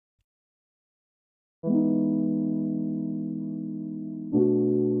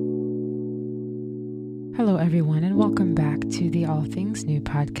everyone, and welcome back to the All Things New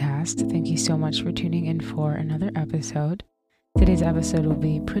podcast. Thank you so much for tuning in for another episode. Today's episode will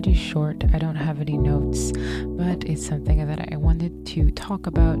be pretty short. I don't have any notes, but it's something that I wanted to talk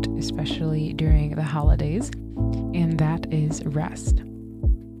about, especially during the holidays, and that is rest.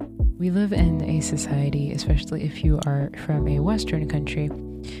 We live in a society, especially if you are from a Western country,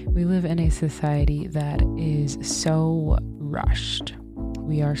 we live in a society that is so rushed.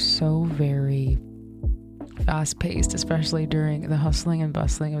 We are so very fast-paced, especially during the hustling and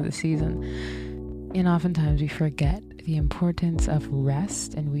bustling of the season. And oftentimes we forget the importance of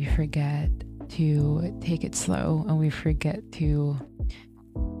rest, and we forget to take it slow, and we forget to,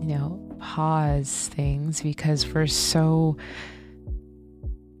 pause things because we're so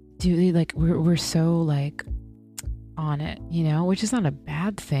we're so on it, which is not a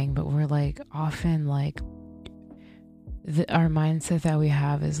bad thing, but we're often our mindset that we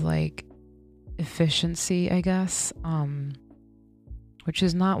have is efficiency, I guess, which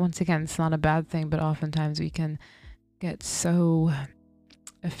is not, once again, it's not a bad thing, but oftentimes we can get so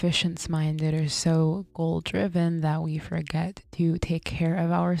efficiency minded or so goal driven that we forget to take care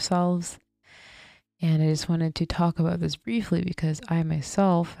of ourselves. And I just wanted to talk about this briefly because I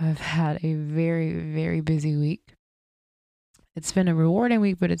myself have had a very, very busy week. It's been a rewarding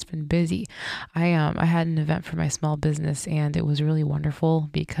week, but it's been busy. I had an event for my small business, and it was really wonderful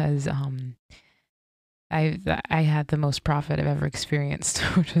because I had the most profit I've ever experienced,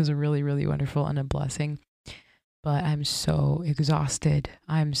 which was really, really wonderful and a blessing. But I'm so exhausted.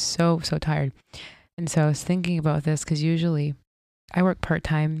 I'm so tired. And so I was thinking about this because usually I work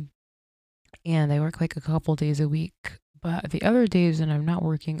part-time and I work a couple days a week. But the other days when I'm not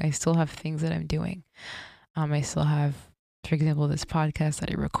working, I still have things that I'm doing. I still have, for example, this podcast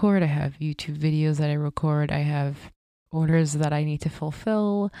that I record. I have YouTube videos that I record. I have orders that I need to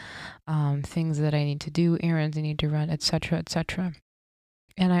fulfill, things that I need to do, errands I need to run, etc., etc.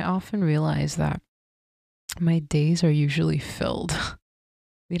 And I often realize that my days are usually filled.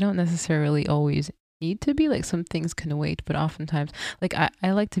 They don't necessarily always need to be, some things can wait, but oftentimes,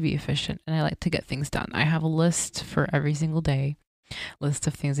 I like to be efficient and I like to get things done. I have a list for every single day, list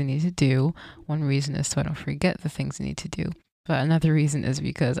of things I need to do. One reason is so I don't forget the things I need to do. But another reason is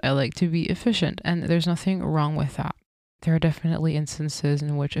because I like to be efficient, and there's nothing wrong with that. There are definitely instances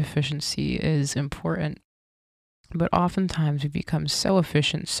in which efficiency is important, but oftentimes we become so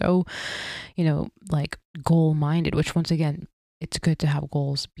efficient, so, goal-minded, which once again, it's good to have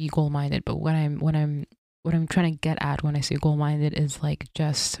goals, be goal-minded. But what I'm trying to get at when I say goal-minded is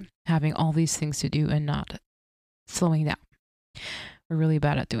just having all these things to do and not slowing down. We're really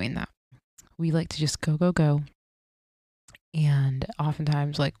bad at doing that. We like to just go. And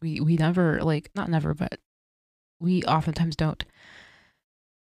oftentimes, we never, not never, but we oftentimes don't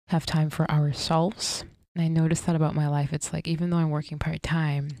have time for ourselves. And I noticed that about my life. It's even though I'm working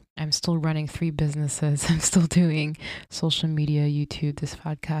part-time, I'm still running 3 businesses. I'm still doing social media, YouTube, this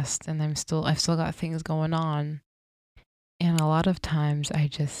podcast, and I've still got things going on. And a lot of times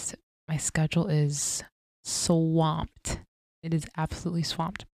my schedule is swamped. It is absolutely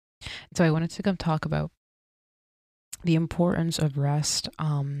swamped. So I wanted to come talk about the importance of rest,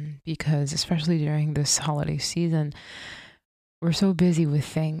 because especially during this holiday season, we're so busy with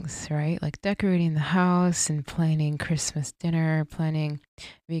things, right? Decorating the house and planning Christmas dinner, planning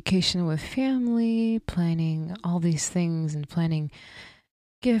vacation with family, planning all these things and planning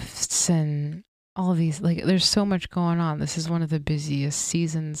gifts and all these, there's so much going on. This is one of the busiest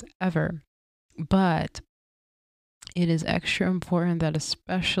seasons ever. But it is extra important that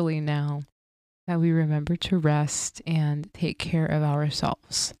especially now that we remember to rest and take care of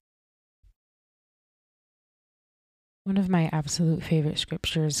ourselves. One of my absolute favorite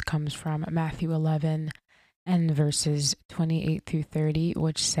scriptures comes from Matthew 11 and verses 28 through 30,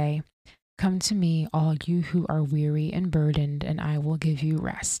 which say, "Come to me, all you who are weary and burdened, and I will give you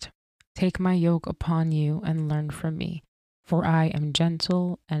rest. Take my yoke upon you and learn from me, for I am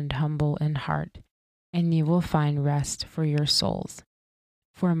gentle and humble in heart, and you will find rest for your souls.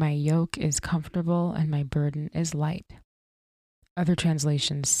 For my yoke is comfortable and my burden is light." Other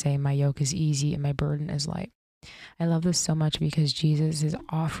translations say, "My yoke is easy and my burden is light." I love this so much because Jesus is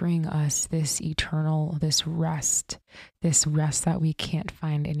offering us this rest that we can't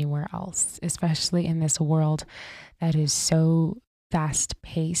find anywhere else, especially in this world that is so fast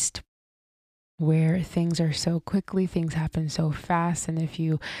paced, where things are so quickly, things happen so fast. And if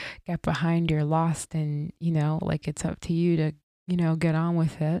you get behind, you're lost, and, it's up to you to, get on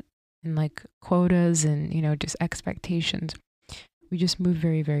with it, and quotas and, just expectations. We just move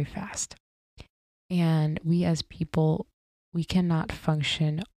very, very fast. And we as people, we cannot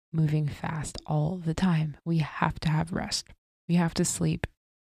function moving fast all the time. We have to have rest. We have to sleep.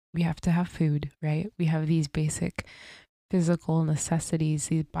 We have to have food, right? We have these basic physical necessities,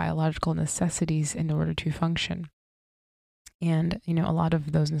 these biological necessities in order to function. And, a lot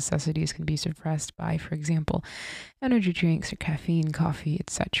of those necessities can be suppressed by, for example, energy drinks or caffeine, coffee,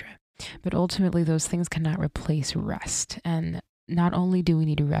 etc. But ultimately, those things cannot replace rest. And not only do we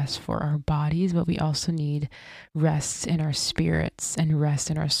need rest for our bodies, but we also need rest in our spirits and rest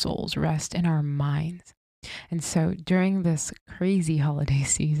in our souls, rest in our minds. And so during this crazy holiday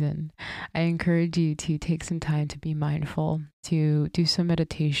season, I encourage you to take some time to be mindful, to do some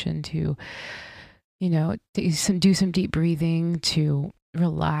meditation, to do some deep breathing, to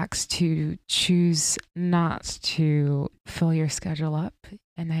relax, to choose not to fill your schedule up.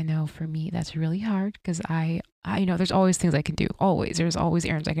 And I know for me, that's really hard because there's always things I can do. Always. There's always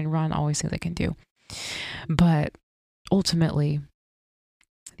errands I can run, always things I can do. But ultimately,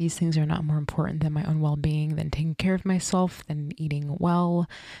 these things are not more important than my own well-being, than taking care of myself, than eating well,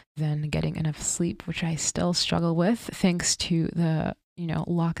 than getting enough sleep, which I still struggle with thanks to the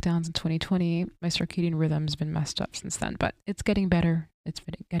lockdowns in 2020. My circadian rhythm's been messed up since then, but it's getting better. It's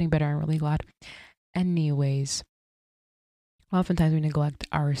been getting better. I'm really glad. Anyways, oftentimes we neglect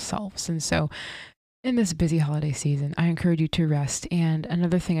ourselves. And so in this busy holiday season, I encourage you to rest. And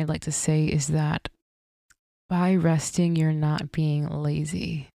another thing I'd like to say is that by resting, you're not being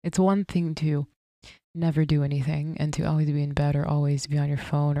lazy. It's one thing to never do anything and to always be in bed or always be on your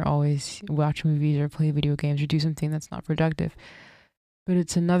phone or always watch movies or play video games or do something that's not productive. But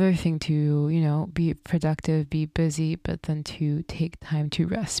it's another thing to, be productive, be busy, but then to take time to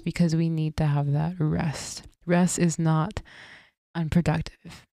rest because we need to have that rest. Rest is not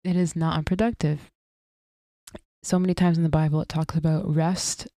unproductive. It is not unproductive. So many times in the Bible, it talks about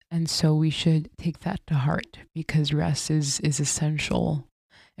rest. And so we should take that to heart because rest is essential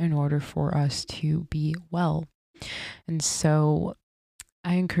in order for us to be well. And so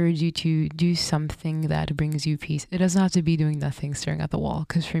I encourage you to do something that brings you peace. It doesn't have to be doing nothing, staring at the wall.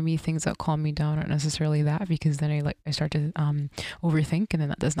 Because for me, things that calm me down aren't necessarily that, because then I start to overthink, and then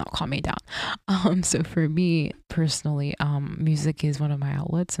that does not calm me down. So for me personally, music is one of my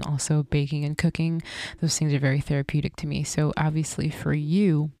outlets, and also baking and cooking. Those things are very therapeutic to me. So obviously for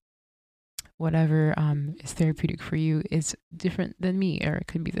you, whatever is therapeutic for you is different than me, or it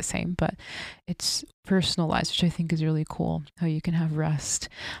could be the same, but it's personalized, which I think is really cool. How you can have rest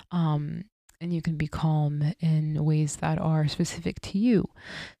and you can be calm in ways that are specific to you.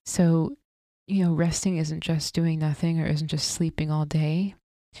 So, resting isn't just doing nothing or isn't just sleeping all day.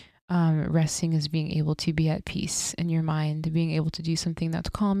 Resting is being able to be at peace in your mind, being able to do something that's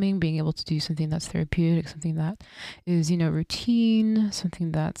calming, being able to do something that's therapeutic, something that is, routine,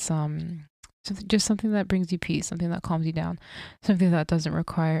 something that's just something that brings you peace, something that calms you down, something that doesn't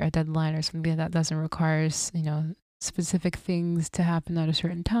require a deadline, or something that doesn't require, specific things to happen at a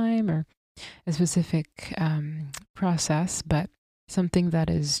certain time or a specific process, but something that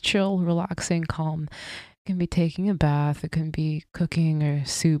is chill, relaxing, calm. It can be taking a bath, it can be cooking or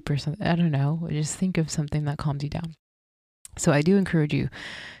soup or something. I don't know. Just think of something that calms you down. So I do encourage you,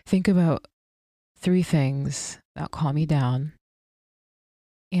 think about 3 things that calm you down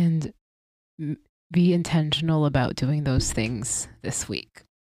and be intentional about doing those things this week.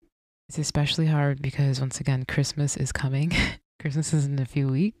 It's especially hard because, once again, Christmas is coming. Christmas is in a few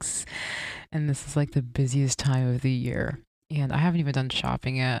weeks, and this is like the busiest time of the year. And I haven't even done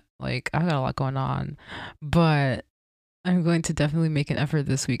shopping yet. I've got a lot going on, but I'm going to definitely make an effort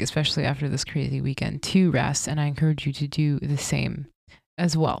this week, especially after this crazy weekend, to rest. And I encourage you to do the same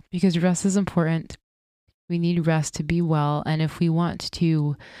as well, because rest is important. We need rest to be well. And if we want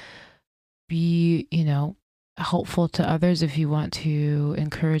to be, helpful to others, if you want to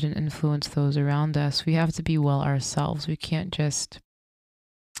encourage and influence those around us, we have to be well ourselves. We can't just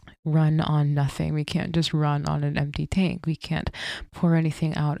run on nothing. We can't just run on an empty tank. We can't pour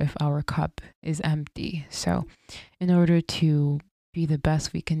anything out if our cup is empty. So in order to be the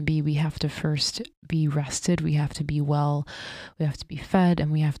best we can be, we have to first be rested. We have to be well. We have to be fed,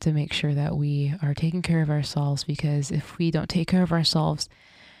 and we have to make sure that we are taking care of ourselves, because if we don't take care of ourselves,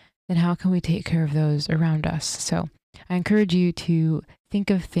 then how can we take care of those around us? So I encourage you to think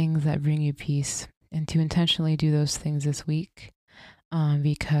of things that bring you peace and to intentionally do those things this week,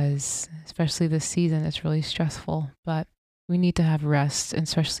 because especially this season, it's really stressful, but we need to have rest, and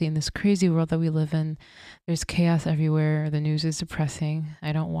especially in this crazy world that we live in. There's chaos everywhere. The news is depressing.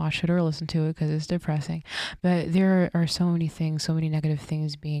 I don't watch it or listen to it because it's depressing, but there are so many things, so many negative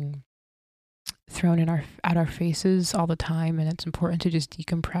things being thrown at our faces all the time, and it's important to just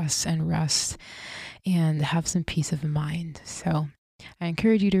decompress and rest and have some peace of mind. So I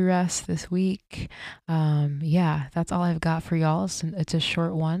encourage you to rest this week. Yeah, that's all I've got for y'all. It's a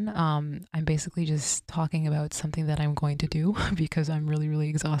short one. I'm basically just talking about something that I'm going to do because I'm really, really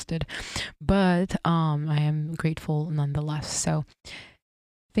exhausted. But I am grateful nonetheless. So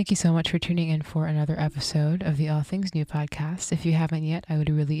thank you so much for tuning in for another episode of the All Things New podcast. If you haven't yet, I would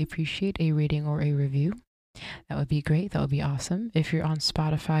really appreciate a rating or a review. That would be great. That would be awesome. If you're on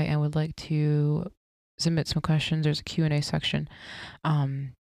Spotify and would like to submit some questions, there's a Q&A section.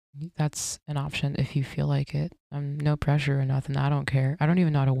 Um, that's an option if you feel like it. No pressure or nothing. I don't care. I don't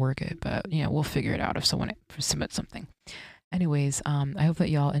even know how to work it, but we'll figure it out if someone submits something. Anyways, I hope that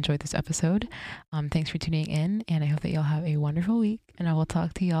y'all enjoyed this episode. Thanks for tuning in, and I hope that y'all have a wonderful week, and I will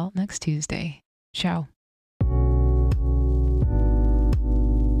talk to y'all next Tuesday. Ciao.